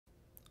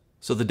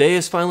So the day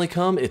has finally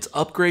come. It's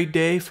upgrade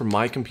day for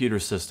my computer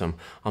system.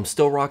 I'm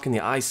still rocking the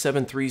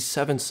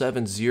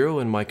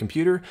i7-3770 in my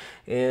computer,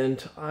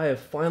 and I have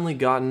finally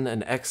gotten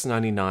an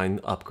x99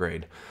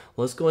 upgrade.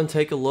 Let's go and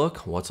take a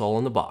look what's all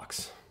in the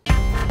box.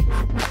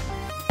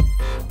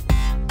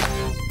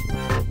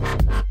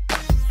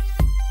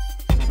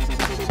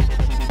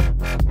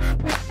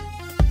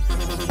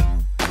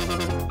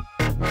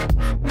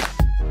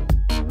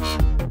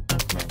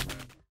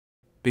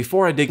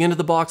 Before I dig into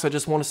the box, I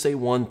just want to say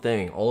one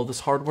thing. All of this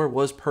hardware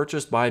was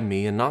purchased by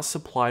me and not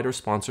supplied or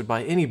sponsored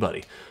by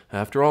anybody.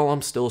 After all,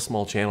 I'm still a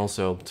small channel,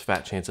 so it's a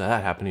fat chance of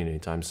that happening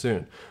anytime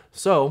soon.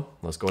 So,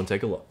 let's go and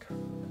take a look.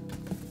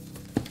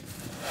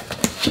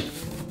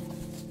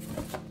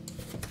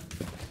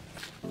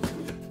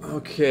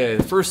 Okay,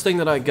 the first thing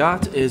that I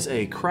got is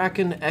a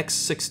Kraken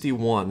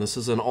X61. This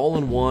is an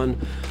all-in-one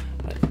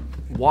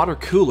water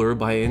cooler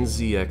by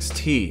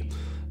NZXT.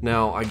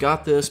 Now, I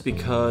got this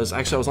because,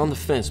 actually I was on the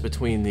fence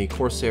between the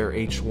Corsair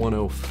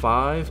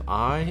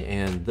H105i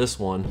and this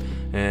one,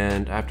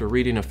 and after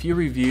reading a few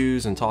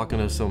reviews and talking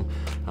to some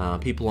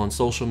people on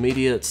social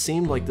media, it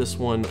seemed like this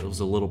one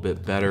was a little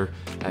bit better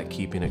at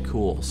keeping it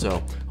cool.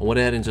 So I went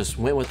ahead and just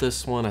went with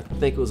this one. I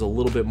think it was a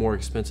little bit more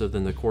expensive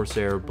than the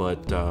Corsair, but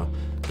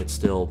it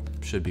still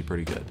should be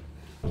pretty good.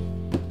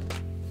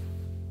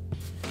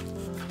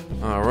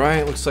 All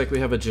right, looks like we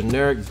have a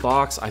generic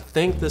box. I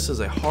think this is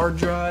a hard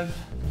drive.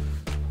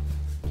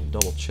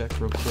 Double check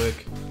real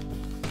quick.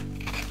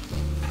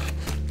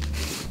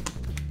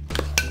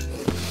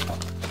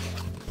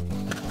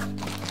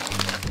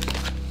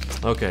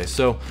 Okay,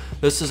 so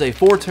this is a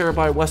 4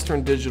 terabyte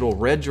Western Digital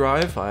red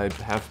drive. I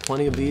have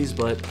plenty of these,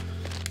 but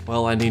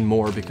well, I need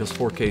more because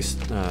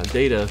 4K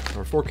data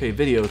or 4K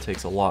video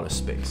takes a lot of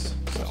space.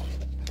 So,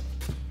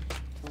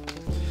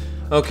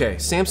 okay,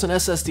 Samsung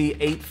SSD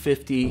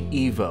 850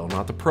 Evo,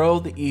 not the Pro,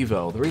 the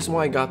Evo. The reason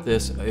why I got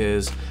this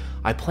is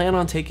I plan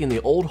on taking the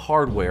old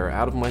hardware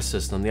out of my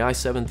system, the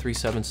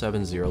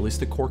i7-3770, at least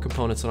the core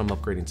components that I'm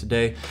upgrading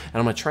today, and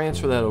I'm gonna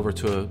transfer that over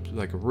to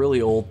a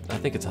really old, I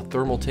think it's a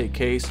Thermaltake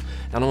case,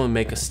 and I'm gonna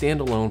make a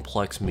standalone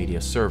Plex media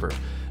server.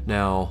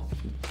 Now,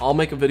 I'll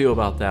make a video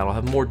about that. I'll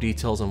have more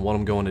details on what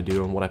I'm going to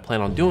do and what I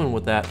plan on doing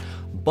with that,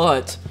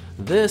 but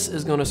this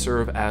is going to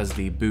serve as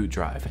the boot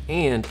drive,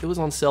 and it was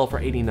on sale for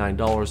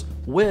 $89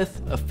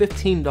 with a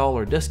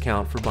 $15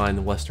 discount for buying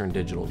the Western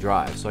Digital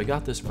drive. So I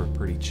got this for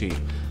pretty cheap.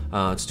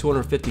 It's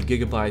 250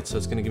 gigabytes, so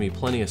it's going to give me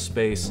plenty of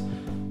space.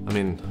 I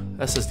mean,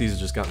 SSDs have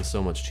just gotten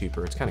so much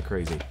cheaper. It's kind of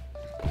crazy.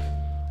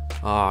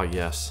 Ah,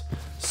 yes.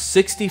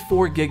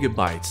 64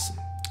 gigabytes,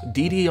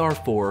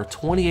 DDR4,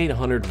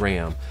 2800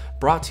 RAM,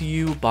 brought to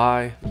you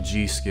by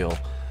G.Skill.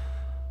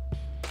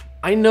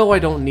 I know I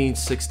don't need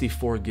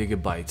 64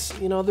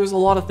 gigabytes. You know, there's a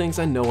lot of things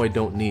I know I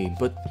don't need,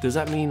 but does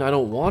that mean I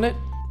don't want it?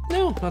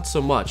 No, not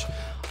so much.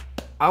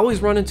 I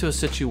always run into a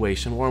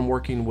situation where I'm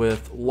working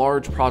with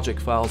large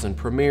project files in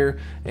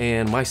Premiere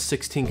and my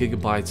 16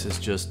 gigabytes is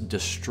just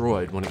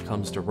destroyed when it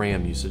comes to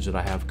RAM usage that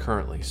I have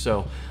currently.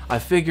 So I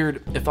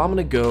figured if I'm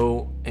gonna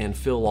go and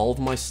fill all of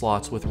my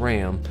slots with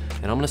RAM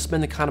and I'm gonna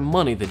spend the kind of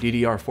money that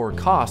DDR4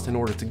 cost in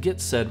order to get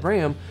said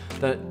RAM,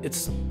 that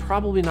it's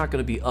probably not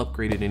gonna be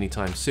upgraded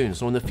anytime soon.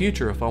 So in the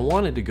future, if I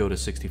wanted to go to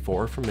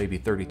 64 from maybe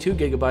 32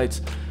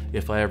 gigabytes,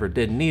 if I ever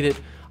did need it,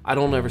 I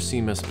don't ever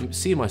see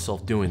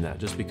myself doing that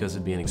just because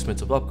it'd be an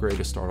expensive upgrade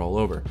to start all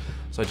over.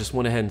 So I just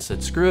went ahead and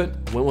said, screw it,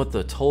 went with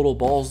the total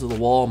balls to the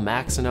wall,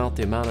 maxing out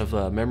the amount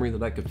of memory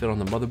that I could fit on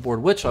the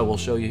motherboard, which I will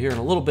show you here in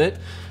a little bit,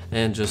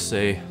 and just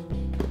say,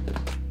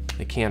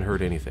 it can't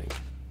hurt anything.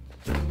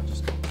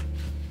 Just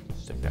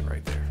stick that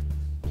right there.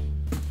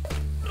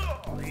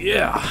 Oh,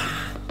 yeah.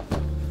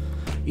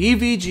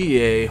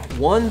 EVGA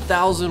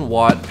 1000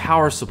 watt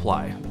power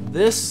supply.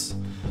 This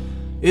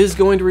is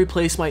going to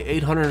replace my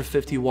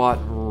 850 watt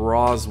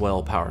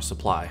Roswell power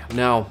supply.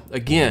 Now,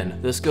 again,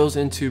 this goes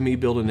into me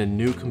building a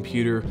new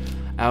computer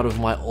out of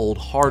my old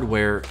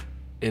hardware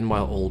in my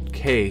old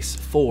case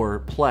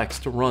for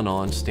Plex to run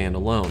on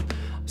standalone.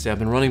 See, I've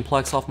been running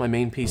Plex off my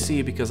main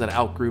PC because I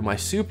outgrew my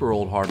super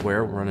old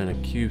hardware running a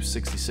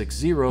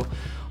Q660,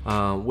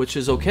 which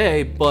is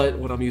okay, but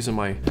when I'm using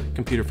my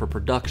computer for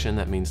production,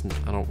 that means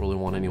I don't really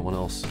want anyone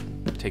else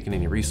taking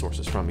any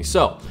resources from me.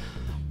 So,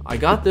 I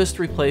got this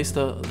to replace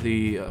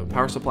the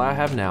power supply I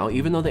have now.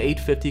 Even though the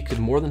 850 could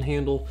more than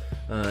handle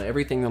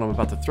everything that I'm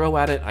about to throw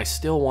at it, I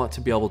still want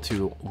to be able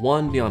to,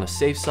 1, be on a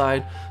safe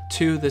side,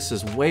 2, this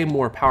is way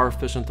more power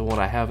efficient than what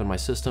I have in my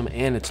system,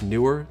 and it's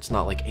newer. It's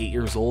not like 8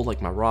 years old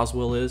like my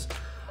Roswell is.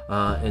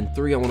 And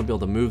 3, I want to be able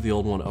to move the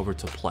old one over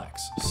to Plex.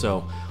 So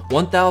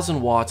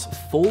 1000 watts,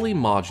 fully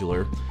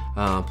modular.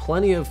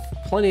 Plenty of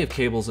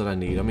cables that I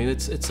need. I mean,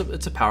 it's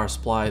a power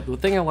supply. The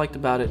thing I liked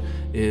about it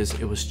is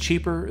it was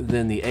cheaper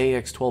than the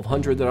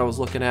AX1200 that I was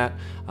looking at,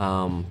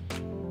 and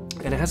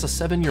it has a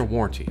 7-year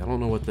warranty. I don't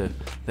know what the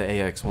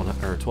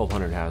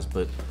AX1200 has,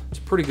 but it's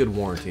a pretty good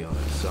warranty on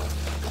it. So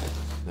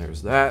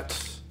there's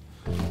that.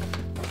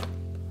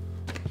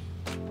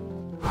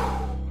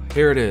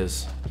 Here it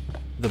is,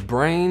 the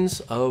brains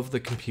of the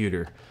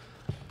computer.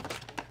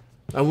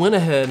 I went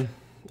ahead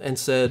and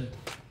said,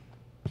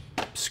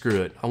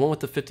 screw it. I went with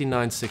the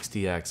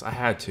 5960X. I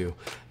had to.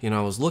 You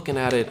know, I was looking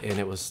at it and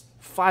it was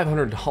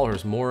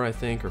 $500 more, I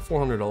think, or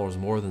 $400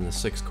 more than the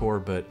 6-core,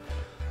 but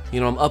you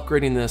know, I'm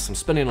upgrading this, I'm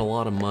spending a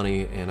lot of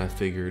money, and I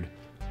figured,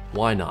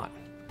 why not?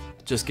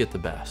 Just get the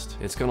best.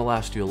 It's gonna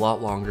last you a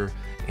lot longer,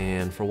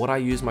 and for what I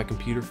use my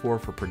computer for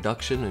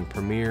production and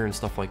Premiere and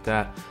stuff like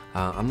that,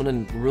 I'm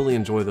gonna really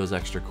enjoy those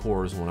extra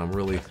cores when I'm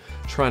really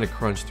trying to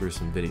crunch through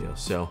some videos.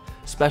 So,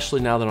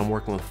 especially now that I'm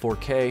working with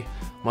 4K,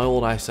 my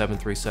old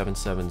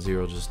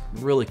i7-3770 just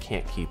really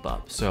can't keep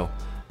up. So,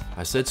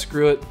 I said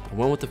screw it, I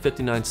went with the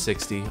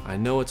 5960. I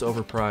know it's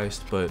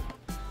overpriced, but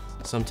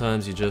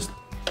sometimes you just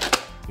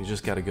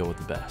gotta go with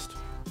the best.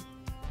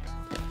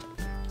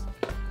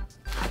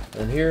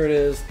 And here it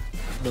is,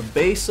 the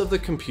base of the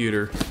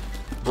computer,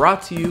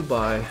 brought to you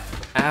by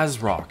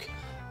ASrock.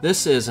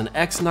 This is an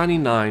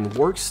x99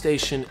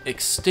 workstation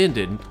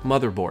extended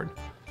motherboard.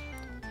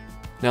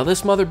 Now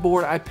this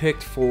motherboard I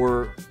picked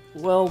for,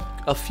 well,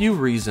 a few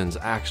reasons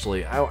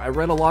actually. I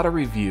read a lot of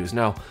reviews.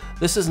 Now,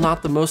 this is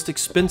not the most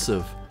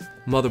expensive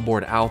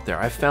motherboard out there.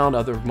 I found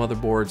other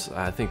motherboards.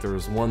 I think there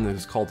was one that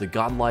was called the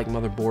Godlike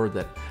motherboard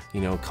that,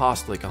 you know,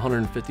 cost like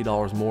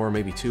 $150 more,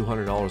 maybe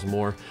 $200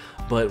 more.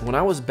 But when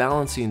I was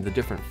balancing the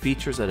different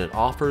features that it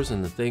offers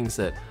and the things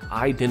that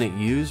I didn't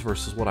use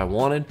versus what I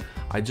wanted,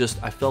 I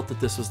felt that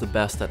this was the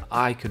best that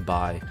I could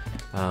buy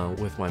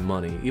with my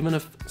money. Even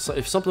if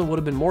something would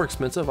have been more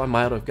expensive, I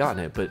might have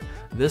gotten it, but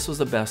this was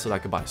the best that I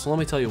could buy. So let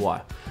me tell you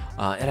why.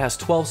 It has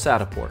 12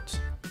 SATA ports.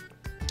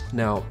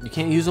 Now, you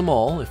can't use them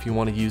all if you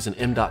want to use an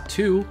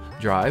M.2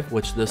 drive,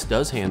 which this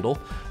does handle,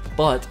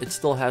 but it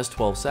still has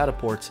 12 SATA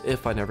ports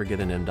if I never get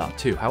an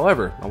M.2.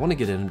 However, I want to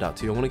get an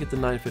M.2, I want to get the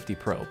 950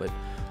 Pro, but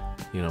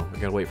you know, I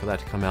gotta wait for that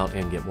to come out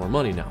and get more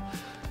money now.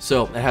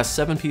 So it has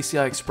 7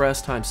 PCI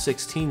Express times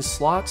 16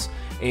 slots,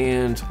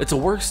 and it's a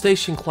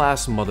workstation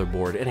class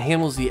motherboard. It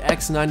handles the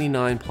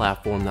x99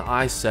 platform, the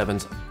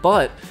i7s,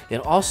 but it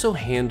also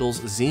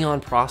handles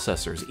Xeon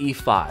processors,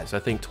 E5s, I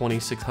think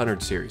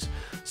 2600 series.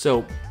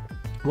 So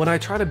when I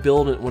try to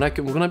build, when I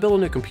build a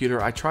new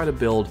computer, I try to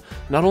build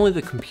not only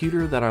the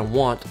computer that I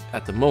want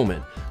at the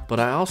moment, but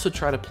I also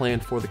try to plan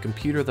for the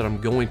computer that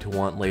I'm going to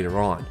want later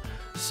on.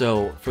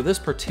 So for this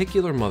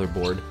particular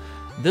motherboard,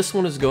 this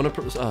one is going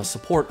to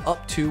support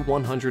up to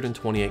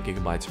 128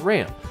 gigabytes of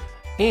RAM,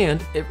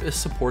 and it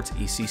supports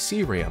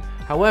ECC RAM.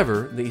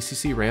 However, the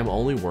ECC RAM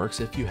only works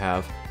if you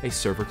have a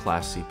server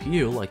class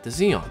CPU like the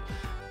Xeon.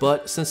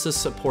 But since this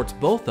supports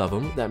both of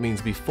them, that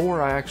means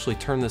before I actually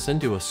turn this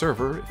into a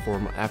server,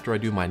 after I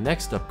do my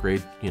next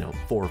upgrade, you know,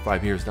 4 or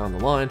 5 years down the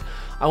line,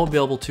 I will be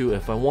able to,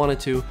 if I wanted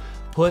to,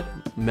 put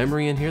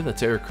memory in here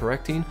that's error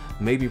correcting,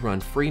 maybe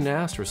run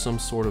FreeNAS or some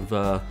sort of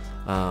a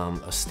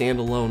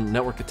standalone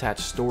network attached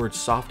storage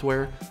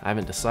software. I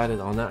haven't decided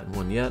on that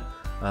one yet.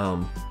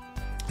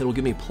 It'll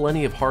give me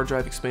plenty of hard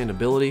drive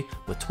expandability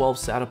with 12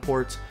 SATA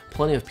ports,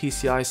 plenty of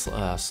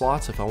PCI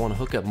slots if I want to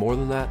hook up more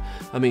than that.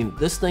 I mean,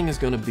 this thing is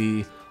going to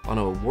be on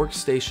a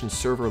workstation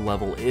server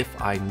level if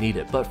I need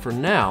it. But for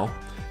now,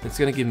 it's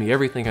going to give me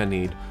everything I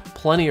need.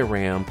 Plenty of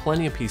RAM,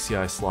 plenty of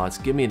PCI slots,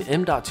 give me an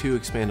M.2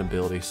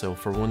 expandability, so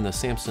for when the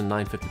Samsung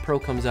 950 Pro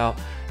comes out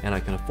and I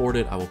can afford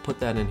it, I will put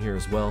that in here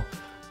as well.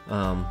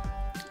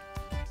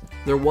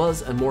 There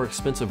was a more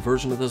expensive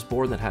version of this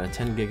board that had a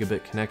 10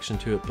 gigabit connection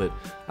to it, but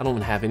I don't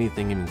even have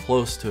anything even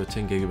close to a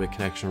 10 gigabit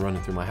connection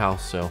running through my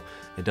house, so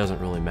it doesn't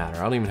really matter.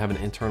 I don't even have an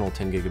internal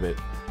 10 gigabit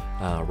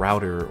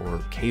router or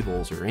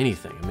cables or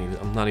anything. I mean,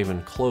 I'm not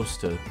even close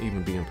to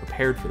even being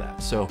prepared for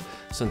that. So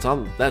since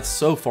that's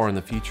so far in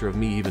the future of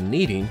me even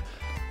needing,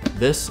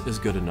 this is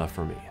good enough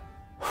for me.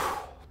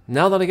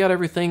 Now that I got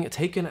everything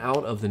taken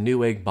out of the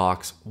Newegg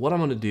box, what I'm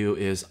going to do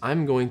is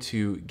I'm going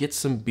to get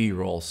some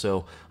B-roll.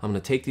 So I'm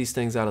going to take these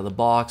things out of the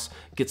box,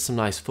 get some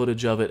nice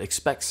footage of it,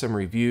 expect some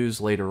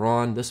reviews later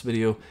on. This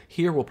video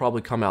here will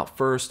probably come out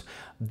first.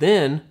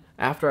 Then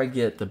after I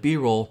get the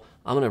B-roll,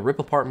 I'm going to rip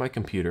apart my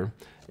computer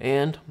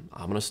and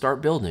I'm going to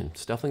start building.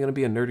 It's definitely going to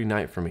be a nerdy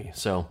night for me.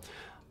 So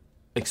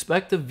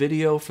expect the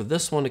video for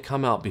this one to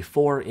come out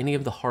before any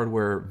of the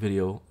hardware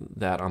video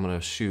that I'm going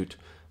to shoot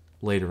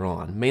later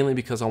on, mainly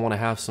because I want to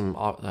have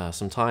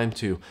some time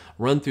to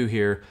run through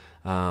here,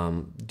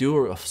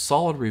 do a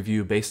solid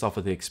review based off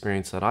of the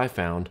experience that I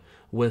found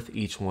with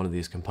each one of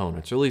these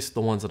components, or at least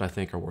the ones that I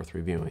think are worth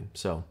reviewing.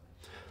 So,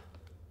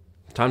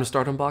 time to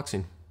start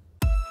unboxing.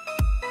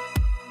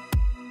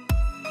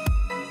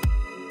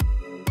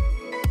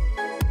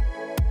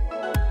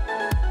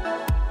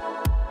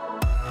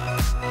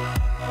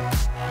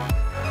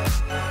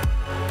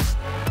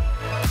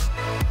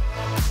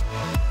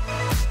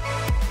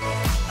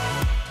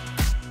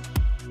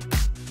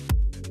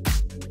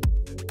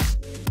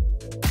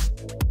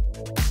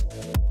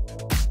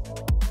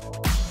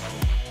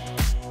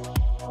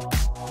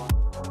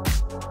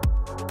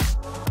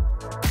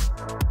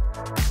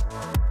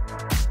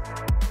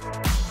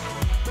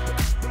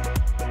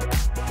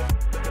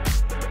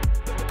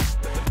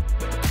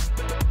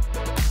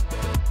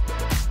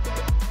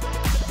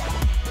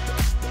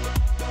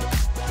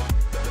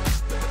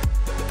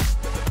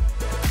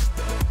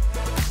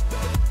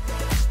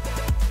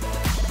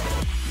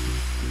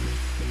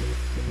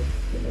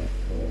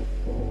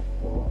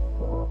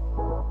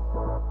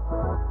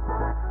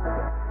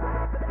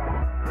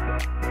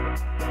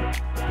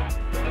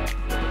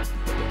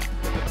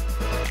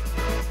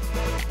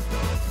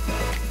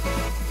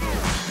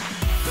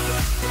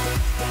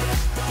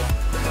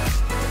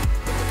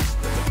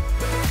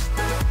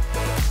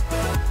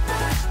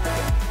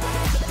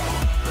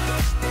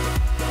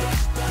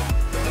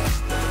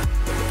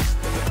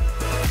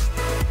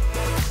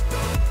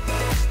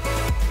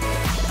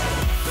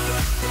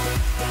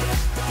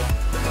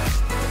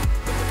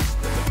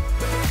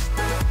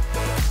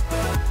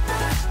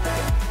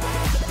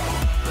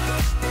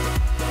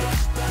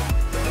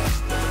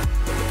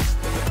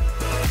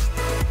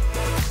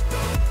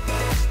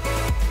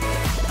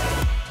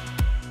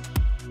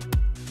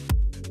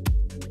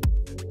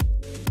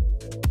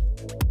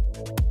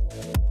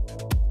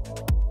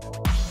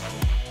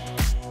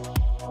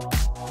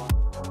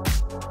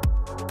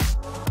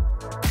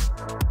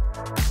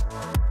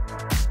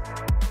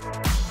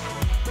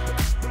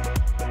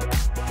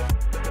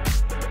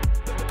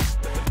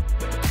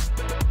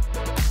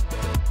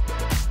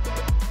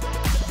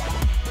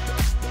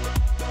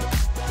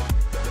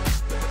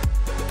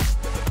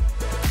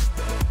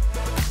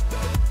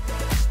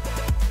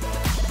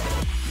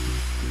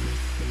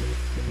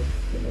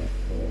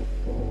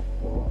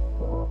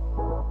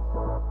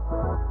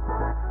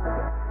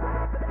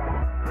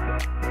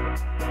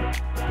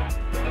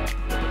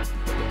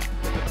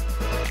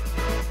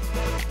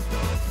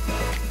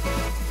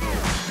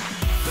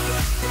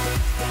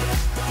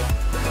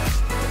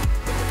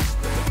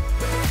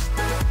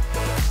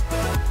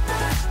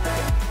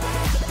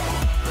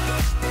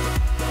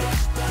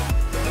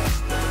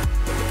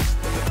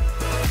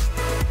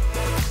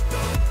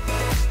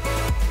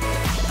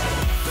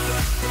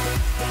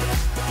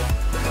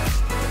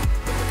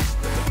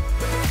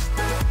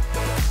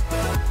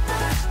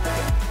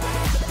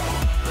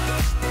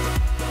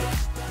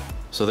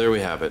 So there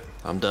we have it.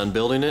 I'm done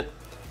building it.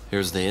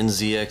 Here's the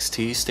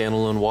NZXT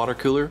standalone water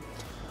cooler.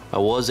 I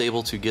was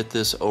able to get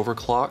this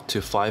overclocked to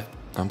 4.5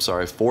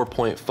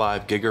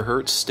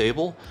 gigahertz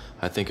stable.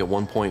 I think at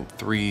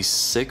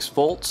 1.36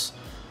 volts.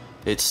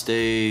 It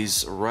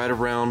stays right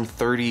around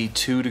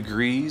 32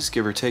 degrees,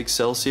 give or take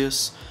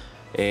Celsius.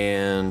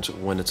 And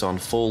when it's on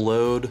full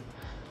load,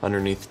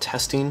 underneath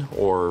testing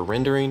or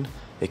rendering,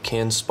 it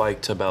can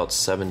spike to about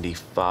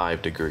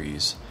 75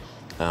 degrees.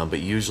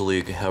 But usually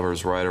it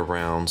hovers right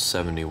around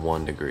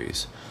 71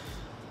 degrees.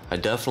 I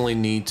definitely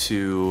need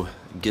to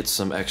get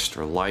some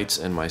extra lights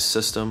in my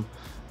system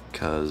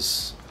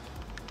because,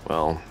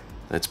 well,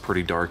 it's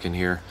pretty dark in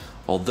here.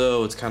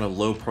 Although it's kind of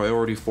low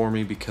priority for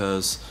me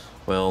because,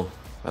 well,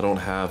 I don't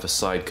have a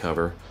side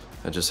cover.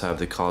 I just have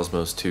the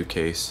Cosmos 2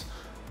 case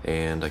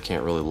and I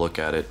can't really look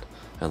at it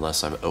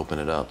unless I open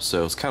it up.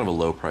 So it's kind of a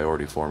low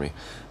priority for me.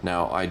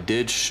 Now I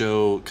did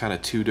show kind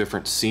of two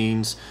different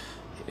scenes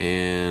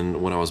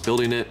when I was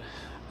building it.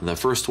 The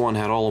first one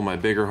had all of my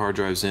bigger hard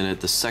drives in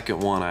it. The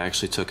second one, I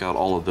actually took out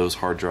all of those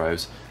hard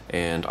drives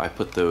and I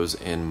put those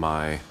in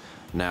my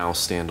now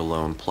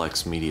standalone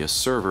Plex Media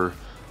server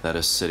that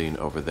is sitting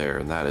over there,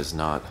 and that is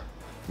not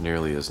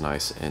nearly as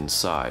nice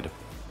inside.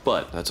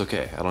 But that's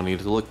okay. I don't need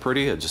it to look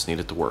pretty, I just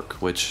need it to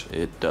work, which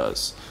it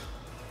does.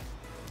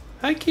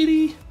 Hi,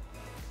 kitty.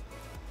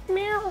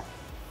 Meow.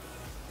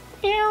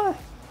 Meow.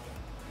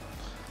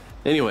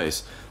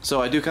 Anyways, so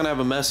I do kind of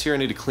have a mess here I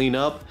need to clean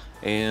up,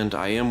 and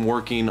I am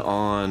working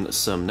on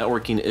some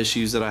networking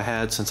issues that I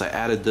had since I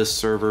added this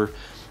server.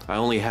 I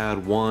only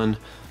had 1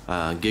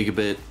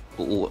 gigabit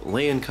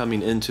LAN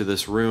coming into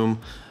this room,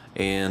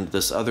 and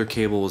this other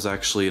cable was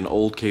actually an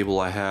old cable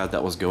I had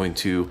that was going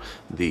to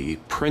the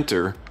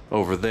printer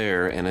over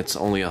there, and it's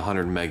only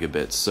 100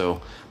 megabits.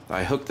 So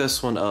I hooked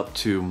this one up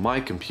to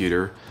my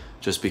computer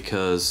just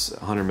because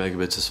 100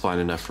 megabits is fine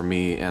enough for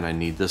me, and I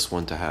need this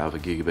one to have a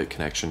gigabit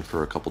connection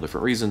for a couple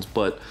different reasons.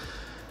 But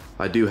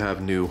I do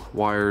have new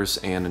wires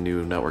and a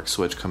new network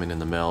switch coming in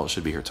the mail. It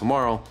should be here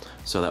tomorrow,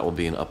 so that will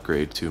be an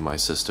upgrade to my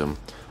system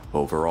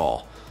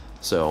overall.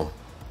 So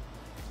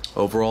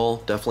overall,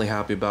 definitely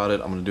happy about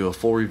it. I'm going to do a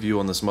full review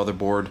on this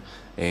motherboard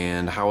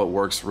and how it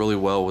works really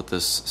well with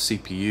this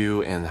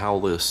CPU and how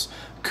this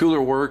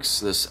cooler works.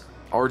 This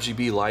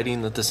RGB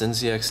lighting that this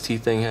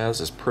NZXT thing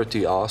has is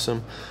pretty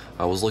awesome.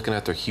 I was looking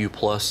at their Hue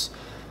Plus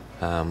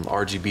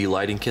RGB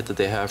lighting kit that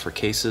they have for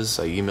cases.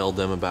 I emailed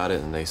them about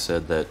it and they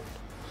said that,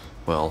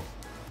 well,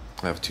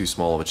 I have too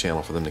small of a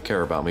channel for them to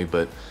care about me,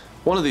 but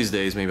one of these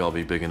days maybe I'll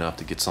be big enough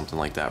to get something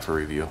like that for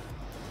review.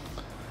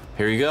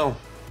 Here you go.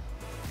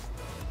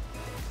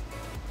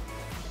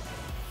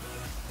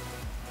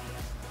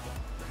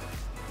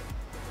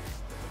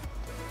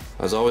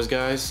 As always,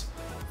 guys,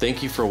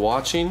 thank you for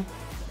watching.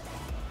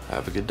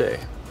 Have a good day.